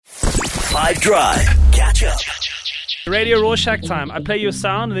5 Drive. Catch up. Radio Rorschach time. I play you a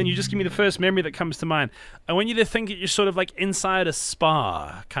sound and then you just give me the first memory that comes to mind. I want you to think that you're sort of like inside a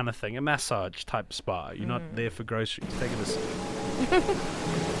spa kind of thing, a massage type spa. You're not there for groceries. Take a listen.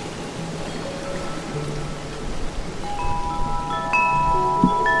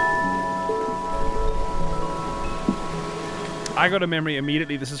 I got a memory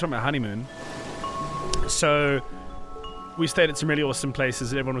immediately. This is from my honeymoon. So we stayed at some really awesome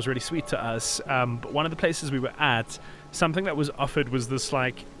places and everyone was really sweet to us. But one of the places we were at, something that was offered was this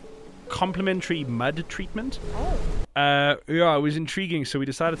like complimentary mud treatment. Yeah, it was intriguing, so we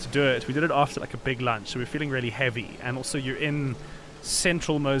decided to do it. We did it after like a big lunch, so we're feeling really heavy. And also you're in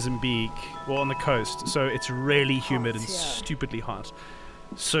central Mozambique, well, on the coast, so it's really humid and stupidly hot.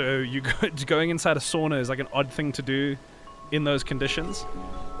 So you going inside a sauna is like an odd thing to do in those conditions.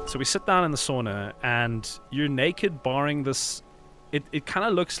 So we sit down in the sauna and you're naked barring this, it kind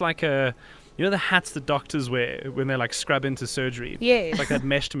of looks like a, you know the hats that doctors wear when they like scrub into surgery? Yeah. It's like that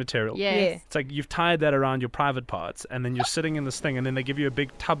meshed material. Yeah. It's like you've tied that around your private parts and then you're sitting in this thing and then they give you a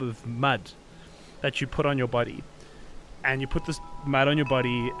big tub of mud that you put on your body. And you put this mud on your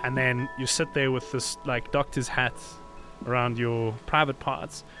body and then you sit there with this like doctor's hat around your private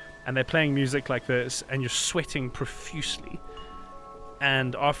parts and they're playing music like this and you're sweating profusely.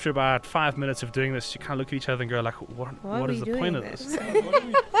 And after about 5 minutes of doing this, you kind of look at each other and go like, what is the point of this?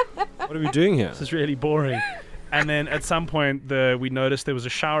 What are we doing here? This is really boring. And then at some point we noticed there was a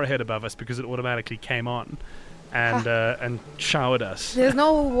shower head above us because it automatically came on and showered us. There's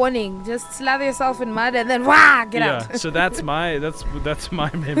no warning. Just slather yourself in mud and then get out. So that's my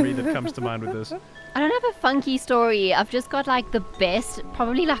memory that comes to mind with this. I don't have a funky story. I've just got like the best,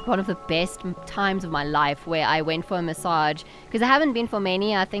 probably like one of the best times of my life where I went for a massage, because I haven't been for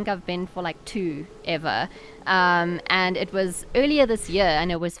many. I think I've been for like 2 ever. And it was earlier this year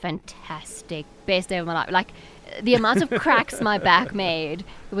and it was fantastic. Best day of my life. Like the amount of cracks my back made,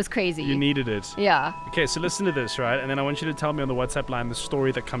 it was crazy. You needed it. Yeah. Okay, so listen to this, right? And then I want you to tell me on the WhatsApp line the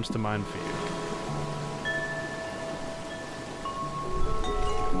story that comes to mind for you.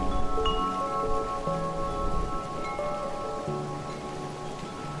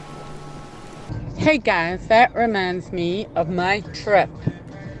 Hey guys, that reminds me of my trip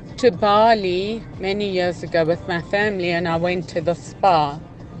to Bali many years ago with my family, and I went to the spa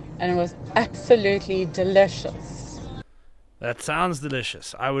and it was absolutely delicious. That sounds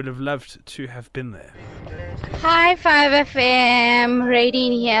delicious. I would have loved to have been there. Hi 5FM,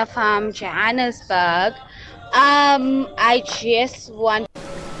 Radine here from Johannesburg. I just wanted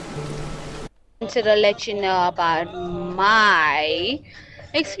to let you know about my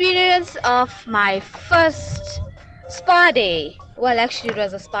experience of my first spa day. Well, actually it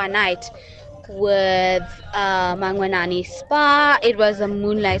was a spa night with Mangwanani Spa. It was a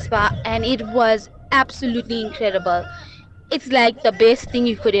moonlight spa and it was absolutely incredible. It's like the best thing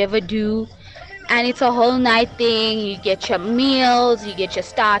you could ever do, and it's a whole night thing. You get your meals, you get your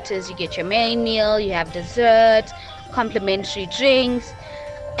starters, you get your main meal, you have dessert, complimentary drinks,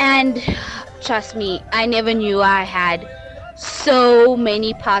 and trust me, I never knew I had so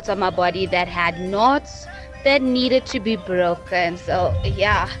many parts of my body that had knots that needed to be broken. So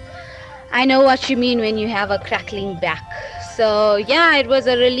yeah, I know what you mean when you have a crackling back. So yeah, it was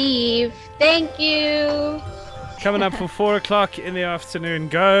a relief. Thank you. Coming up for 4 o'clock in the afternoon,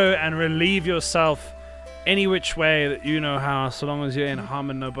 go and relieve yourself any which way that you know how, so long as you're in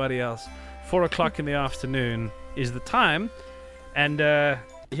harm and nobody else. 4 o'clock in the afternoon is the time, and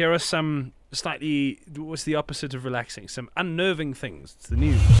here are some slightly, what's the opposite of relaxing? Some unnerving things. It's the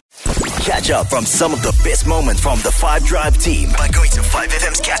news. Catch up from some of the best moments from the 5 Drive team by going to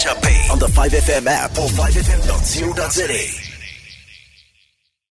 5FM's catch up page on the 5FM app or 5FM.co.za.